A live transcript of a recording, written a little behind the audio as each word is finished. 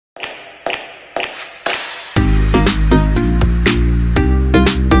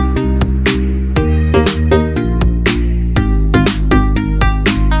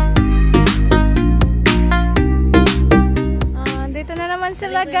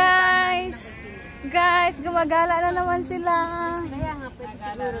sila, guys. Guys, gumagala na naman sila. Kaya nga, pwede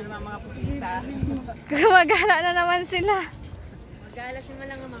siguro naman mga pusita. Gumagala na naman sila. Magala sila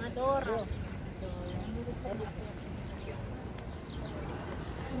lang ang mga Doro.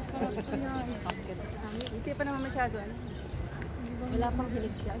 Hindi pa naman masyado. Wala pang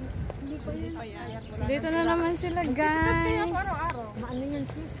hilig dyan. Hindi pa yun. Dito na naman sila, guys. Maano yan,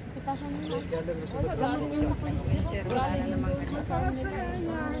 sis? Pitasan mo. Gamot yun sa pulis. Pero wala naman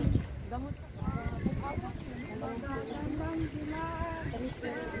gamot.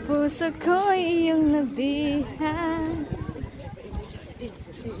 Puso ko iyong nabihan.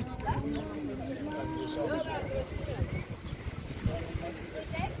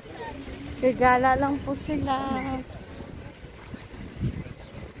 Gala lang po sila.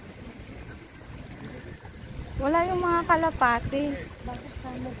 Wala yung mga kalapati. Bakit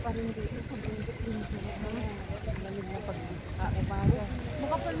sama pa rin dito sa bundok-bundok? Lamig na pag-aabaga.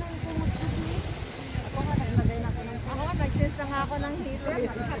 Makapal na yung kumot ko dito. Ako nga, naglagay na ako ng tubig. Ako nga, nag-test na nga ako ng heater.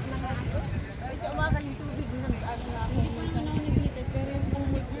 Nakakat na nga ako. Ay, sa umaga yung tubig. Nag-ano na ako. Hindi pa naman ako nag-heater. Pero yung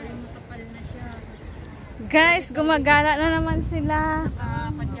kumot ko, makapal na siya. Guys, gumagala na naman sila.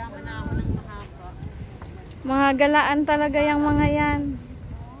 Nakapadyama na ako ng mahaba. Mga galaan talaga yung mga yan.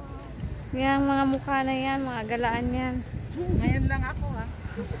 Yung mga mukha na yan, mga galaan yan. Ngayon lang ako, ha?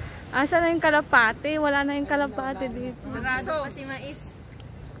 Asa na yung kalapati? Wala na yung kalapati dito. Sarado pa si Mais.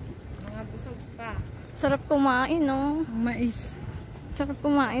 Mga busog pa. Sarap kumain, no? Mais. Sarap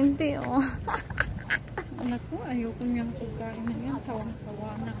kumain, ti, oh. Anak ko, ayoko niyang pagkain na yan.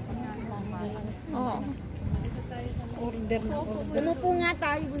 Sawang-sawa na ako na. Oo. Order na order. Umupo nga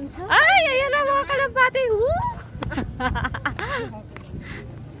tayo, bunso. Ay, ayan na mga kalapati. Woo!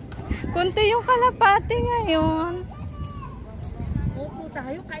 Kunti yung kalapati ngayon. Upo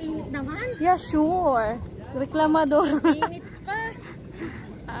tayo, kainit naman. Yeah, sure. Reklamador. Kainit pa.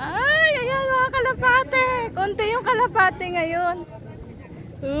 Ay, ayan mga kalapati. Kunti yung kalapati ngayon.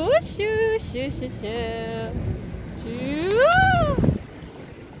 Shoo, shoo, shoo, shoo. Shoo!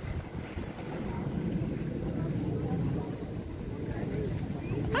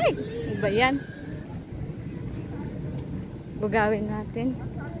 Ay, iba yan. Bugawin natin.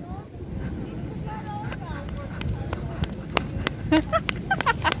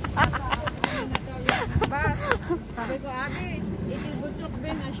 Sabi ko, Abi, itilbutsok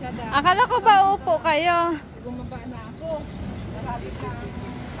din na siya dahil. Akala ko ba upo kayo? Bumaba na ako. Narabit na ako.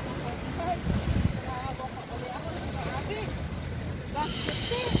 Abi, bakit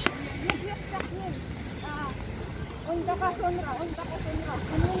nagyakyak yun? Unta ka sunra.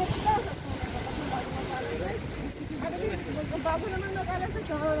 Umunit ka. Abi, bago naman nag-alas sa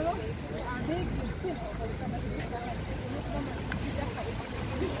choro. Abi,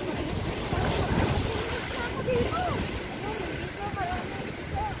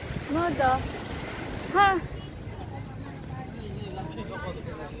 Modo. Ha?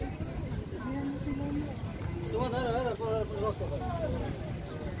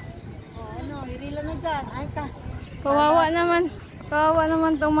 ano, hirila na dyan. Ay ka. Kawawa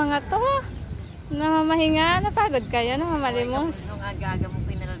naman tong mga to. Namamahinga, napagod kayo, namamalimos. Nung aga mo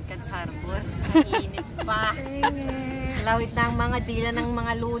pinalalagad sa harbor, mainit pa. Lawit na ang mga dila ng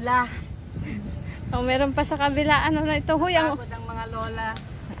mga lula. Oh, meron pa sa kabila. Ano na ito? Huy, ang mga lola.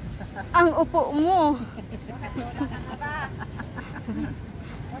 Ang upo mo.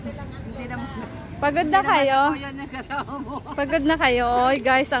 Pagod na kayo? Pagod na kayo? Oy,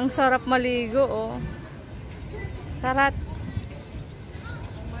 guys, ang sarap maligo, oh. Tarat.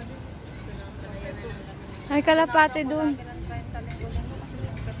 Ay, kalapati dun.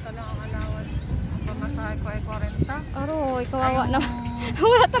 Pamasahe ko ay 40. Aroy, kawawa na.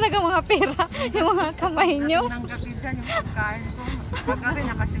 Wala talaga mga pera. Yung mga kamay nyo. Nang gabi dyan yung pagkain ko. Pagkain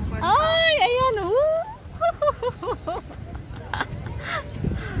naka 50. Ay, ayan, oh.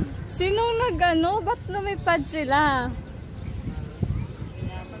 Sinong nag-ano? Ba't lumipad sila?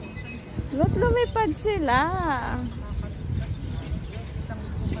 Ba't lumipad sila?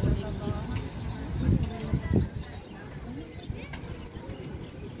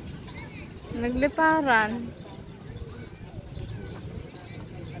 Nagliparan.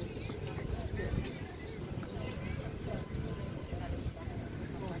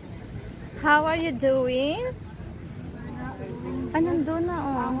 How are you doing? Anong doon na,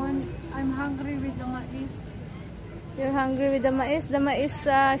 oh? I'm hungry with the mais. You're hungry with the mais? The mais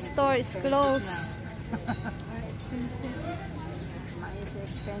store is closed. Mais is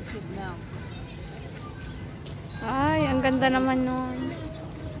expensive now. Ay, ang ganda naman nun.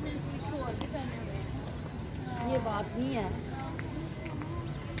 You bought me, ah.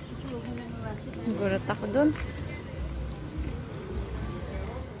 Gulat ako dun.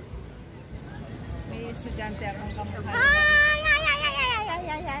 estudyante akong kamukha.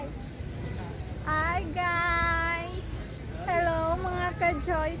 Hi guys! Hello mga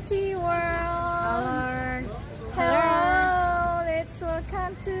ka-Joy Tea World! Hello! Let's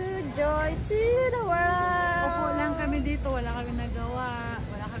welcome to Joy to the World! Opo lang kami dito, wala kami nagawa,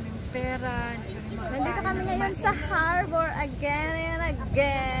 wala kaming pera. Nandito kami ngayon sa harbor again and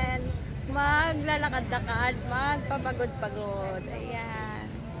again. Maglalakad-lakad, magpapagod-pagod. Ayan.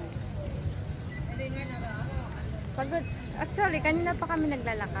 Pagod. Actually, kanina pa kami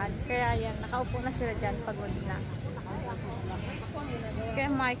naglalakad. Kaya yan, nakaupo na sila dyan. Pagod na. Kaya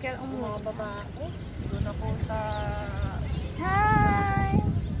Michael, Doon na punta. Hi!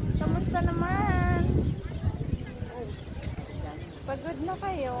 Kamusta naman? Pagod na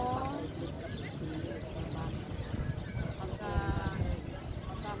kayo?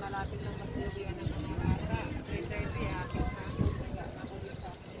 Pagka malapit ng maglubigan ng mga bata, 3:30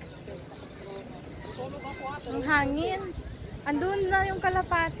 Ang hangin. Andun na yung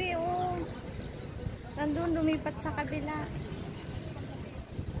kalapati, oh. Nandun, lumipat sa kabila.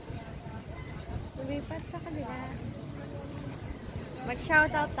 Lumipat sa kabila.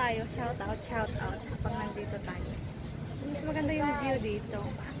 Mag-shoutout tayo. Shoutout. Habang nandito tayo. Mas maganda yung view dito.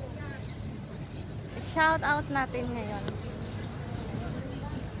 Shoutout natin ngayon.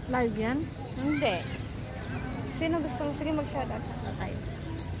 Live yan? Hindi. Sino gusto mo? Sige, mag-shoutout na tayo.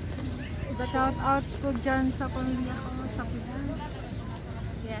 Shout out ko dyan sa pamilya ko sa Pinas.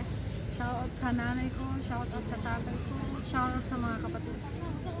 Yes. Shout out sa nanay ko, shout out sa tatay ko, shout out sa mga kapatid ko,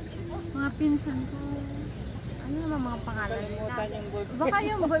 mga pinsan ko. Ano naman mga pangalan nila?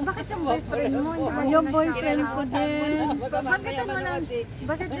 Bakit yung boyfriend mo? Yung boyfriend ko din.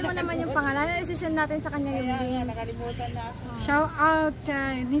 Bakit mo naman yung pangalan? Isisend natin sa kanya yung link. Nakalimutan na ako. Shout out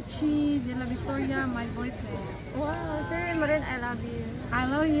kay Nietzsche de la Victoria, my boyfriend. Wow, sir mo rin, I love you. I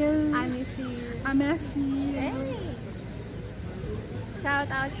love you. I miss you. I miss you. Hey!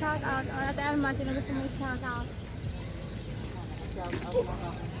 Shout out. O, Ate Alma, sino gusto mo shout out?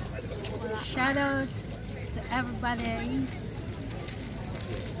 Shout out to everybody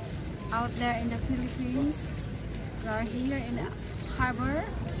out there in the Philippines. We are here in the harbor.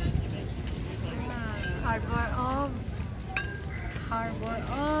 Harbor of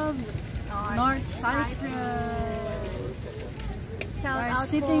North Cyprus. We're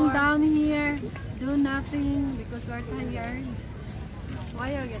sitting down here, do nothing because we're tired.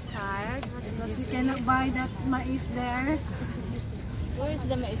 Why are you tired? Because we cannot buy that mais there. Where is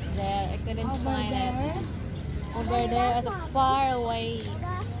the mais there? I couldn't find it. Over there, far away.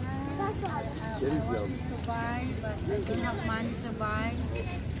 I want to buy, but I don't have money to buy.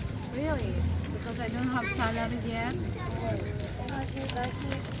 Really? Because I don't have salary yet.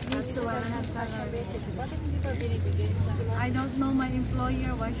 That's why I don't have salary. I don't know my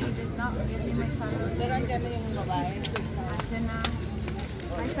employer why she did not give me my salary. Pero andyan na yung babae. Andyan na.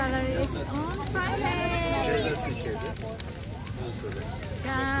 My salary is on Friday.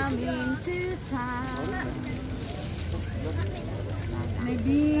 Coming to town.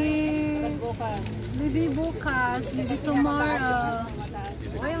 Maybe bukas, maybe tomorrow.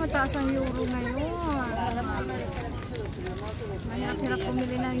 Uy, mataas ang euro ngayon. Hirap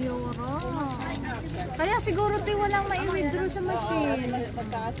pumili ng euro. Kaya siguro walang mai-withdraw sa machine.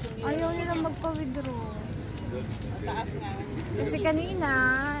 Ayaw nilang magpa-withdraw. Kasi kanina,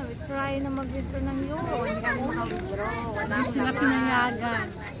 we try na mag-withdraw ng euro. Hindi kami maka-withdraw. Hindi sila pinayagan.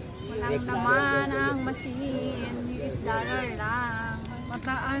 Walang naman ang machine. US dollar lang.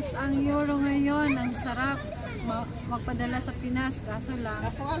 Mataas ang euro ngayon. Ang sarap magpadala sa Pinas. Kaso lang.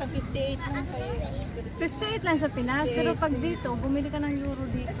 Kaso nga lang, 58 lang sa'yo. 58 lang sa Pinas. Pero pag dito, bumili ka ng euro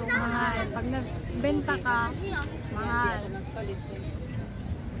dito, mahal. Pag nagbenta ka, mahal.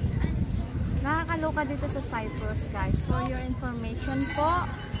 Nakakaloka dito sa Cyprus, guys. For your information po,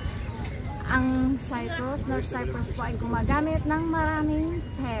 ang Cyprus, North Cyprus po ay gumagamit ng maraming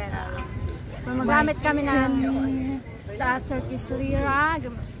pera. Gumagamit kami ng Turkish lira.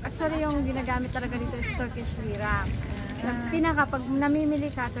 Actually, yung ginagamit talaga dito is Turkish lira. Pag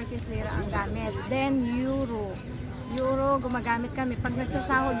namimili ka, Turkish lira ang gamit. Then, euro. Euro, gumagamit kami. Pag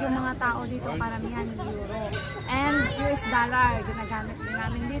nagsasahod yung mga tao dito, karamihan euro. And US dollar, ginagamit din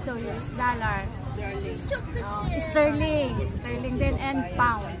namin dito, US dollar. Sterling din, and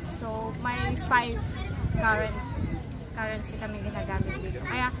pound. So, may 5 currency kami ginagamit dito.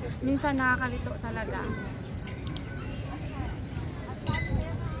 Kaya, minsan nakakalito talaga.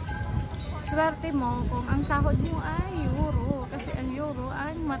 Swerte mo kung ang sahod mo ay euro. Kasi ang euro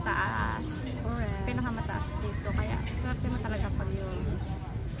ay mataas. Correct. Pinakamataas dito. Kaya, swerte mo talaga pag euro.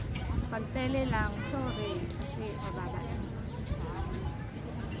 Pag tele lang, sorry. Kasi, mababa yan.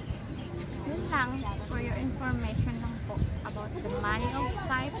 Yun lang. lang for your information lang po about the money of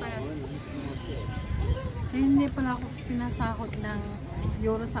Cyprus. Kasi hindi pala ako pinasahod ng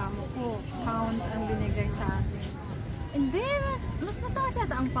euro sa amo ko. Pound ang binigay sa akin. Hindi, mas mataas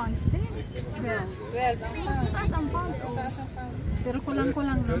yata ang pounds din. 12. 12 ang Mas pound. mataas ang pounds. Oh. Taas ang pound. Pero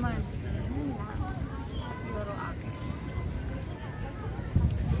kulang-kulang naman. Ayun lang. Euro akin.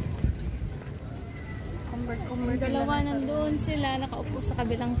 Convert Dalawa nandun sila, nakaupo sa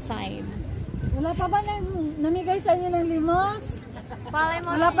kabilang side. Wala pa ba namigay sa inyo ng limos? Palay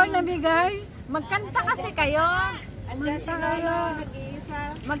mo Wala si- pang namigay? Magkanta kasi kayo. Andiyan si Lolo, nag-iisa.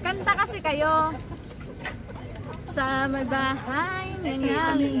 Magkanta kasi kayo. Sa may bahay ng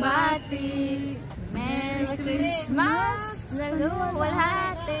aming bati, Merry Christmas na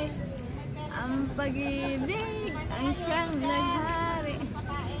luwalhati. Ang pag-ibig ang siyang naghari.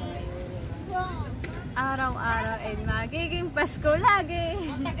 Araw-araw ay magiging Pasko lagi.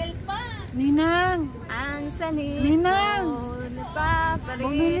 Ninang! Ang sanib Ninang! ko napapalit.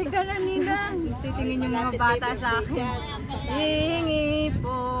 Bumili ka na, Ninang! Titingin yung mga bata sa akin. Hihingi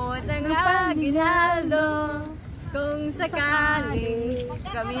po ng aginaldo. Kung sakaling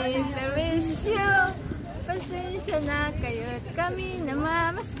kami perwisyo, pasensya na kayo't kami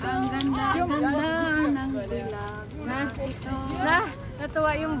namamasko. Ang ganda-ganda ng dilag.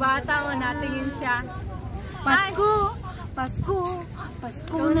 Natuwa yung bata o natingin siya. Pasko! Pasko!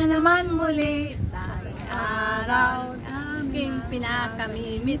 Pasko na naman muli. Tanging araw aming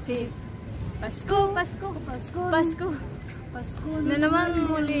pinakamimiti. Pasko, Pasko, Pasko! Pasko. Pasko Na naman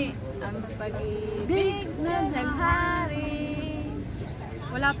muli ang pag-ibig na naghari.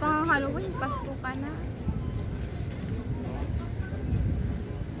 Wala pang Halloween, Pasko pa na.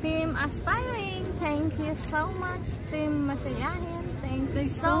 Team Aspiring, thank you so much. Team Masayahin, thank you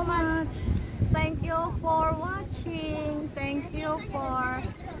so much. Thank you for watching. Thank you for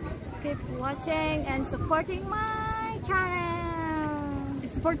keep watching and supporting my channel.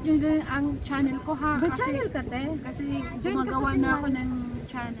 Support nyo din ang channel ko ha. May channel ka, te? Kasi Join ka sa gumagawa team, na ha? ako ng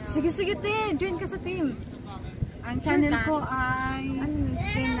channel. Sige, sige, te. Join ka sa team. Ang channel ko ay... Ano yung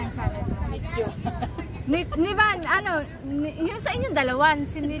team ng channel mo? Ni Van, ano, yung sa inyong dalawan,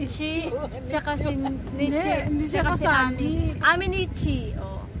 si Nichi, tsaka si Nichi, Hindi siya tsaka si kasali. Aminichi,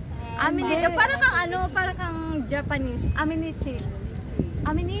 oh. Aminichi, para kang ano, para kang Japanese, Aminichi.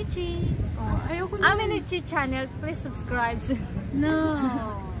 Aminichi. Oh, ayoko na. Aminichi channel, please subscribe. No.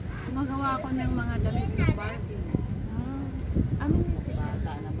 Magawa ko ng mga damit ng Barbie. Aminichi.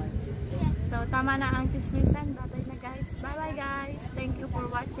 So, tama na ang chismisan. Bye-bye na guys. Bye-bye guys. Thank you for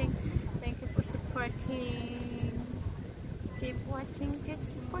watching. Thank you for supporting. Keep watching, keep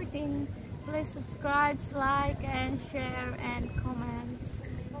supporting. Please subscribe, like, and share, and comment.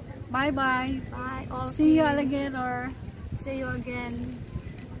 Bye-bye. Bye. All See you peace. alligator. See you again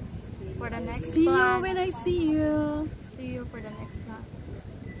for the next See you vlog. when I see you. See you for the next vlog.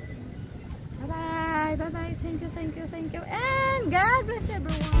 Bye-bye. Bye-bye. Thank you, thank you, thank you. And God bless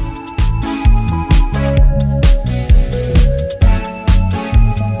everyone.